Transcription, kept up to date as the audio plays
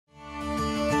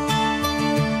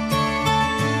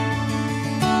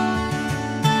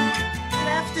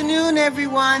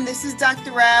everyone. This is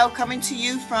Dr. Rao coming to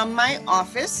you from my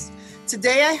office.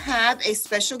 Today I have a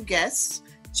special guest,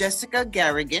 Jessica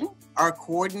Garrigan, our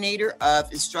coordinator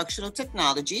of instructional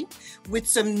technology, with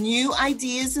some new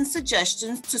ideas and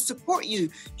suggestions to support you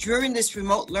during this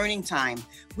remote learning time.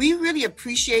 We really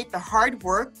appreciate the hard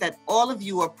work that all of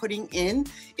you are putting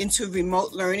into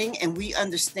remote learning, and we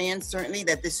understand certainly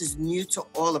that this is new to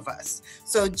all of us.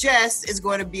 So Jess is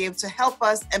going to be able to help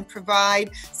us and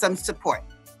provide some support.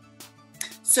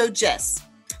 So Jess,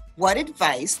 what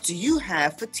advice do you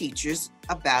have for teachers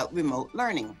about remote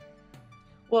learning?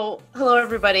 Well, hello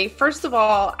everybody. First of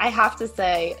all, I have to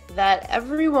say that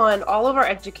everyone, all of our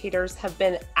educators have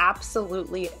been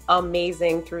absolutely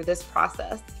amazing through this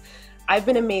process. I've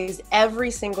been amazed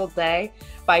every single day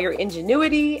by your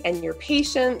ingenuity and your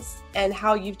patience and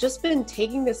how you've just been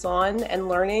taking this on and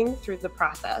learning through the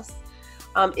process.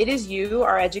 It is you,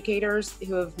 our educators,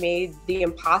 who have made the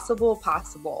impossible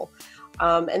possible.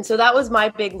 And so that was my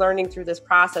big learning through this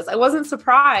process. I wasn't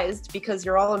surprised because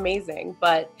you're all amazing,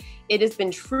 but it has been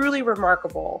truly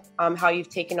remarkable how you've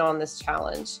taken on this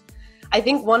challenge. I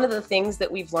think one of the things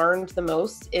that we've learned the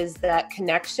most is that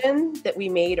connection that we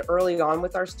made early on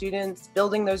with our students,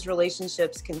 building those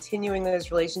relationships, continuing those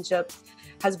relationships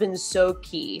has been so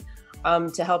key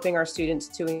to helping our students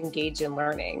to engage in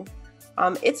learning.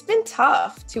 It's been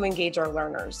tough to engage our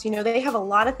learners. You know, they have a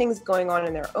lot of things going on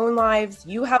in their own lives.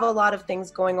 You have a lot of things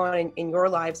going on in your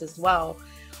lives as well.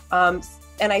 And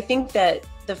I think that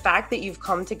the fact that you've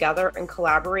come together and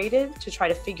collaborated to try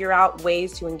to figure out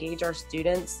ways to engage our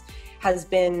students has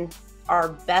been our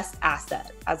best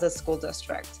asset as a school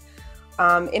district.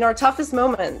 In our toughest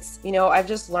moments, you know, I've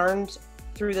just learned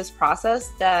through this process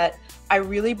that I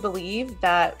really believe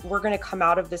that we're going to come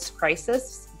out of this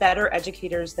crisis better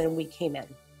educators than we came in.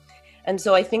 And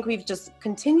so I think we've just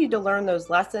continued to learn those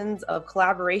lessons of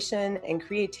collaboration and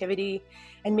creativity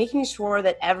and making sure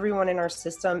that everyone in our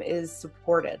system is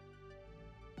supported.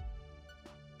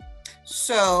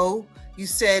 So you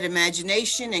said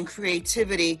imagination and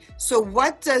creativity. So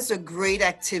what does a great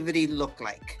activity look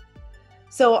like?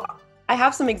 So I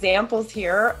have some examples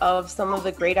here of some of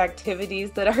the great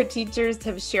activities that our teachers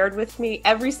have shared with me.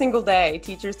 Every single day,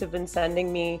 teachers have been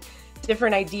sending me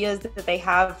different ideas that they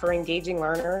have for engaging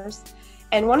learners.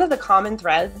 And one of the common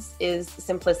threads is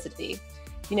simplicity.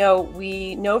 You know,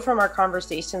 we know from our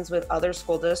conversations with other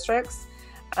school districts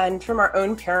and from our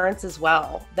own parents as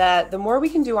well, that the more we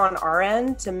can do on our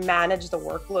end to manage the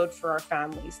workload for our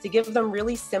families, to give them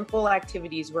really simple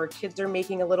activities where kids are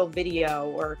making a little video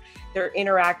or they're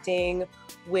interacting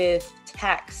with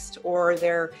text or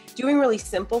they're doing really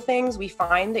simple things, we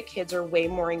find that kids are way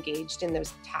more engaged in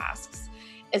those tasks,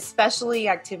 especially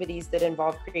activities that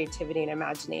involve creativity and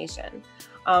imagination.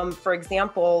 For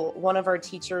example, one of our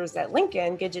teachers at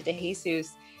Lincoln, Gidget DeJesus,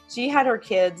 she had her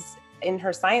kids in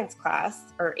her science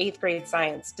class, or 8th grade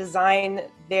science, design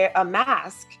a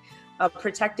mask, a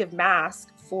protective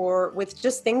mask with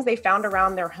just things they found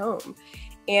around their home.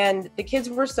 And the kids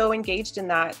were so engaged in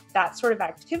that sort of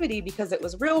activity because it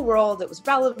was real world, it was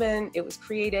relevant, it was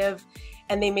creative,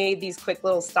 and they made these quick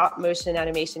little stop motion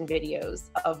animation videos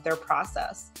of their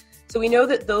process. So we know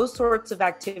that those sorts of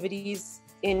activities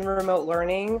in remote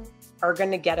learning are going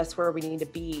to get us where we need to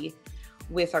be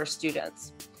with our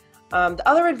students. The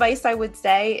other advice I would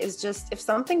say is just if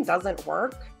something doesn't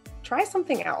work, try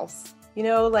something else. You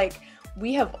know, like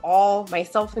we have all,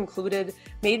 myself included,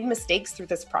 made mistakes through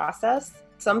this process.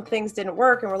 Some things didn't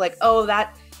work and we're like, oh,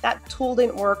 that tool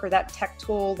didn't work, or that tech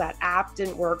tool, that app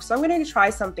didn't work. So I'm going to try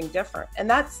something different. And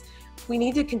we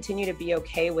need to continue to be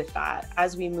okay with that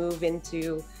as we move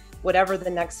into whatever the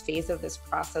next phase of this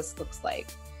process looks like.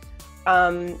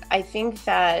 I think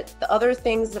that the other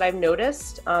things that I've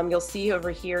noticed, you'll see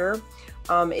over here,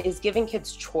 is giving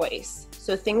kids choice.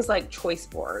 So things like choice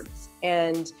boards,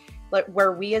 and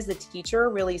where we as the teacher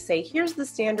really say, here's the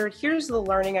standard, here's the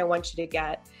learning I want you to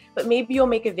get, but maybe you'll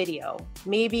make a video,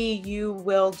 maybe you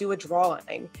will do a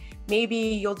drawing, maybe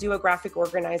you'll do a graphic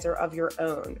organizer of your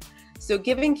own. So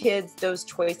giving kids those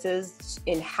choices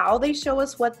in how they show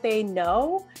us what they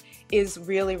know is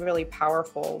really, really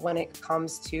powerful when it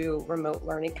comes to remote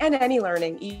learning and any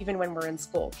learning, even when we're in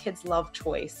school. Kids love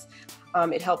choice.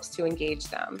 It helps to engage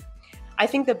them. I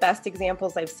think the best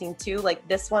examples I've seen too, like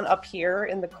this one up here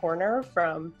in the corner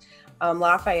from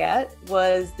Lafayette,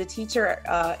 was the teacher,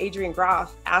 Adrienne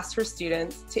Groff, asked her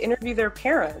students to interview their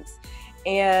parents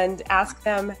and ask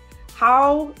them,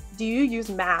 how do you use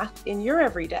math in your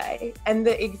everyday? And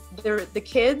the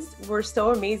kids were so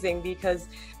amazing because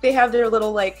they have their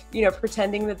little,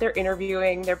 pretending that they're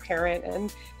interviewing their parent,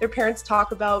 and their parents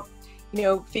talk about,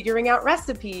 figuring out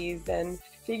recipes and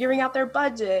figuring out their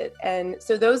budget. And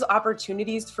so those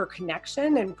opportunities for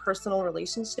connection and personal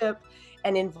relationship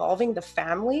and involving the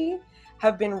family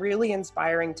have been really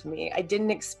inspiring to me. I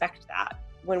didn't expect that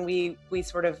when we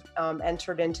sort of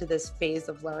entered into this phase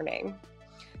of learning.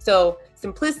 So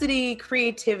simplicity,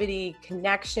 creativity,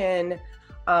 connection,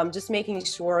 just making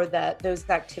sure that those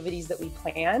activities that we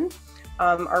plan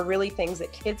are really things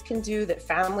that kids can do, that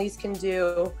families can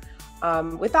do,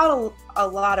 without a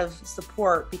lot of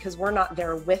support, because we're not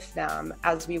there with them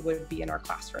as we would be in our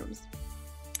classrooms.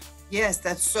 Yes,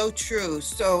 that's so true.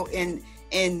 So, and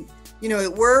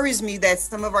it worries me that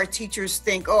some of our teachers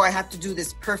think, oh, I have to do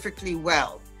this perfectly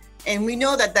well. And we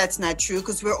know that that's not true,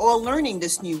 because we're all learning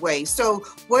this new way. So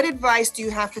what advice do you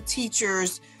have for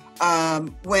teachers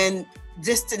when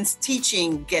distance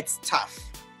teaching gets tough?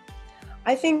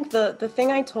 I think the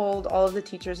thing I told all of the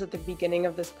teachers at the beginning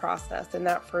of this process in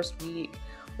that first week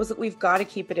was that we've got to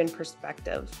keep it in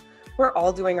perspective. We're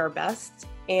all doing our best,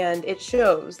 and it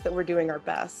shows that we're doing our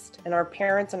best. And our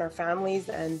parents and our families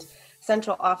and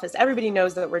central office, everybody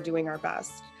knows that we're doing our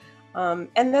best.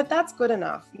 And that's good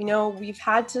enough. We've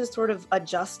had to sort of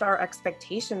adjust our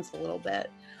expectations a little bit.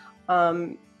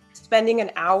 Spending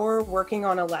an hour working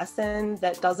on a lesson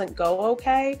that doesn't go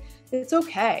okay, it's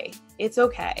okay. It's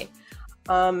okay.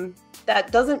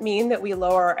 That doesn't mean that we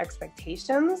lower our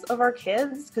expectations of our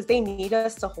kids, because they need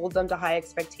us to hold them to high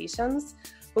expectations,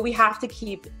 but we have to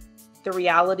keep the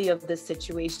reality of this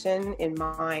situation in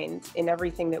mind in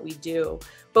everything that we do,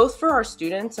 both for our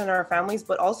students and our families,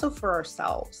 but also for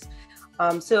ourselves.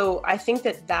 So I think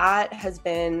that has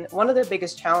been one of the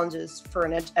biggest challenges for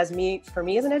me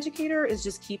as an educator, is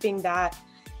just keeping that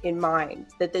in mind,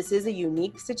 that this is a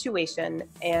unique situation,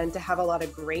 and to have a lot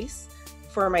of grace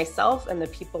for myself and the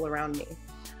people around me.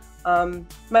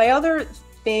 My other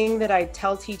thing that I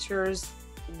tell teachers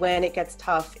when it gets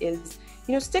tough is,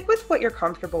 stick with what you're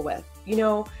comfortable with.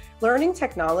 Learning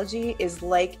technology is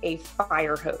like a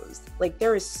fire hose. Like,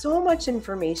 there is so much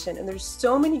information and there's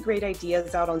so many great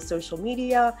ideas out on social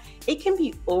media. It can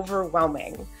be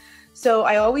overwhelming. So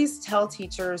I always tell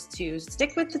teachers to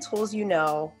stick with the tools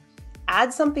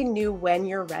add something new when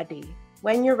you're ready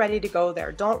to go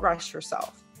there. Don't rush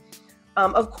yourself.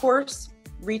 Of course,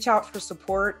 reach out for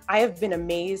support. I have been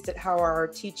amazed at how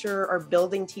our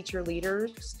building teacher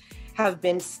leaders have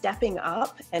been stepping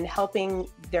up and helping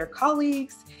their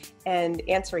colleagues and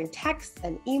answering texts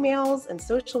and emails and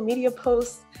social media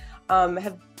posts.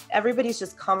 Everybody's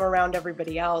just come around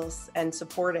everybody else and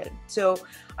supported. So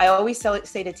I always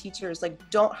say to teachers,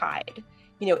 don't hide.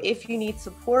 If you need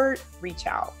support, reach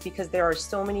out, because there are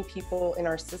so many people in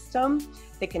our system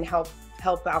that can help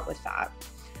out with that.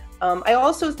 I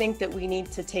also think that we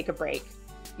need to take a break.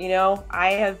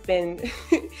 I have been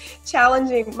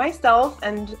challenging myself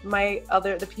and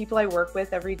the people I work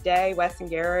with every day, Wes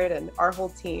and Garrett and our whole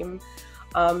team,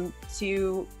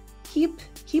 to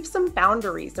keep some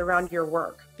boundaries around your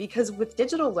work, because with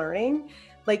digital learning,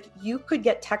 you could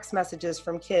get text messages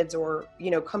from kids or,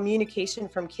 communication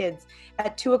from kids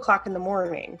at 2:00 in the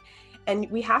morning. And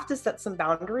we have to set some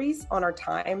boundaries on our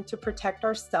time to protect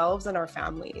ourselves and our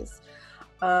families.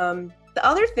 The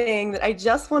other thing that I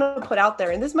just want to put out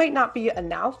there, and this might not be a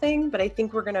now thing, but I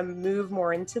think we're going to move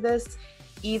more into this,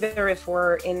 either if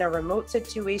we're in a remote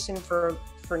situation for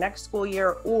next school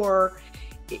year, or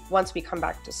once we come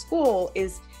back to school,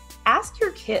 is ask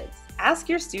your kids, ask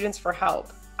your students for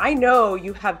help. I know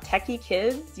you have techie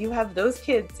kids, you have those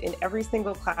kids in every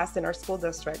single class in our school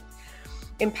district.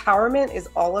 Empowerment is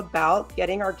all about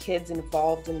getting our kids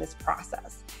involved in this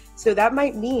process. So that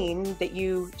might mean that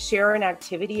you share an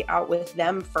activity out with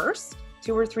them first,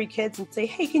 2 or 3 kids, and say,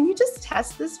 hey, can you just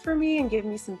test this for me and give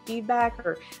me some feedback,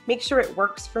 or make sure it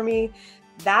works for me?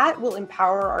 That will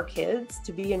empower our kids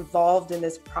to be involved in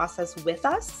this process with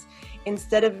us,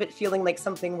 instead of it feeling like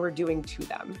something we're doing to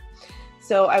them.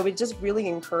 So I would just really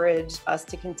encourage us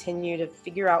to continue to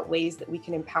figure out ways that we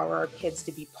can empower our kids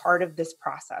to be part of this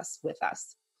process with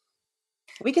us.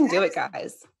 We can do it,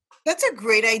 guys. That's a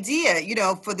great idea,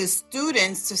 for the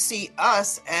students to see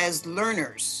us as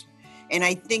learners. And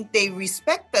I think they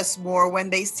respect us more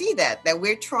when they see that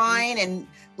we're trying and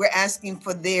we're asking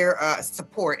for their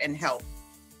support and help.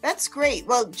 That's great.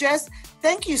 Well, Jess,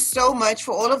 thank you so much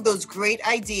for all of those great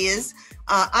ideas.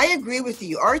 I agree with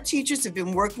you. Our teachers have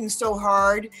been working so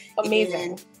hard.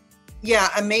 Amazing.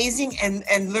 Amazing.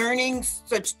 And learning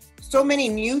so many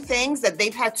new things that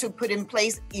they've had to put in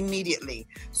place immediately.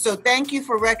 So thank you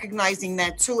for recognizing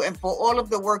that too, and for all of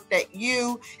the work that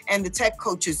you and the tech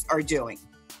coaches are doing.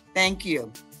 Thank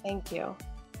you. Thank you.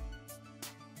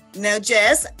 Now,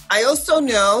 Jess, I also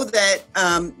know that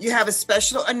you have a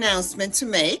special announcement to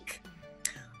make.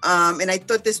 And I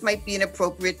thought this might be an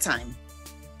appropriate time.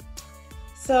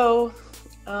 So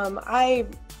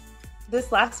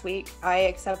this last week, I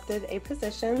accepted a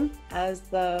position as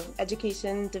the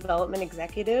Education Development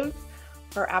Executive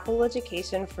for Apple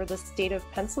Education for the state of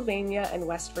Pennsylvania and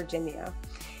West Virginia.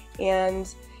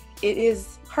 And it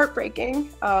is heartbreaking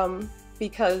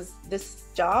because this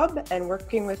job and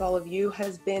working with all of you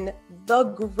has been the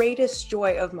greatest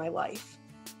joy of my life,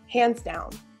 hands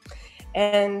down.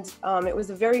 And it was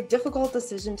a very difficult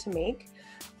decision to make.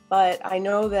 But I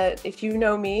know that if you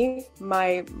know me,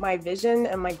 my vision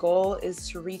and my goal is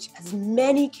to reach as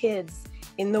many kids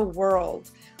in the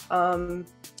world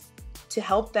to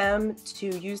help them to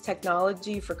use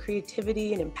technology for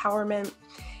creativity and empowerment.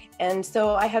 And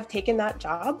so I have taken that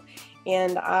job.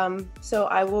 And so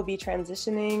I will be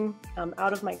transitioning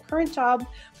out of my current job.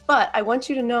 But I want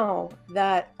you to know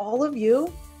that all of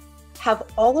you have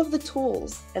all of the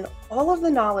tools and all of the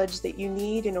knowledge that you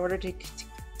need in order to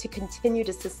continue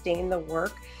to sustain the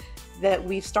work that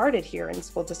we've started here in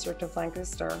School District of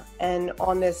Lancaster. And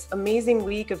on this amazing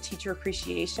week of teacher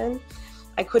appreciation,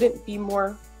 I couldn't be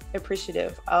more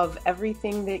appreciative of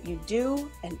everything that you do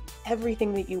and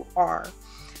everything that you are.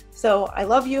 So I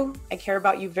love you, I care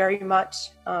about you very much,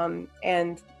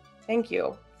 and thank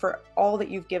you for all that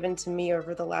you've given to me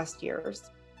over the last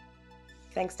years.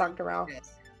 Thanks, Dr. Rao.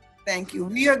 Yes. Thank you.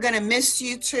 We are going to miss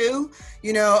you too.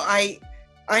 You know,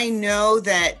 I know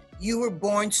that you were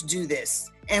born to do this,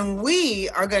 and we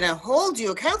are going to hold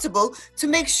you accountable to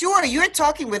make sure you're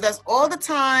talking with us all the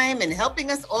time and helping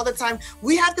us all the time.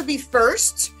 We have to be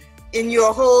first in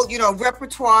your whole,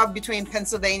 repertoire between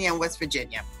Pennsylvania and West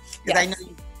Virginia, because Yes. I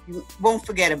know you won't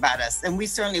forget about us, and we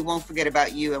certainly won't forget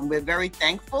about you. And we're very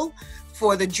thankful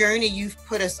for the journey you've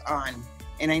put us on.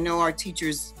 And I know our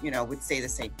teachers, would say the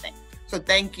same thing. So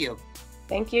thank you.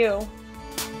 Thank you.